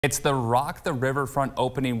It's the Rock the Riverfront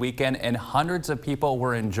opening weekend and hundreds of people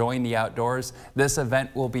were enjoying the outdoors. This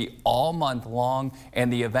event will be all month long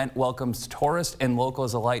and the event welcomes tourists and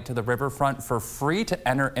locals alike to the riverfront for free to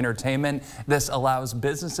enter entertainment. This allows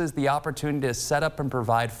businesses the opportunity to set up and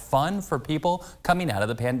provide fun for people coming out of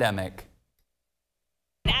the pandemic.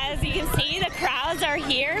 As you can see, the crowds are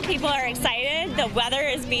here. People are excited. The weather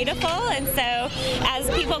is beautiful, and so as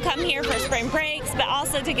people come here for spring breaks, but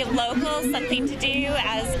also to give locals something to do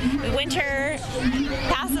as winter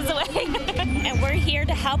passes away. And we're here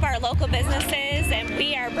to help our local businesses, and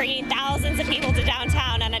we are bringing thousands of people to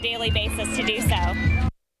downtown on a daily basis to do so.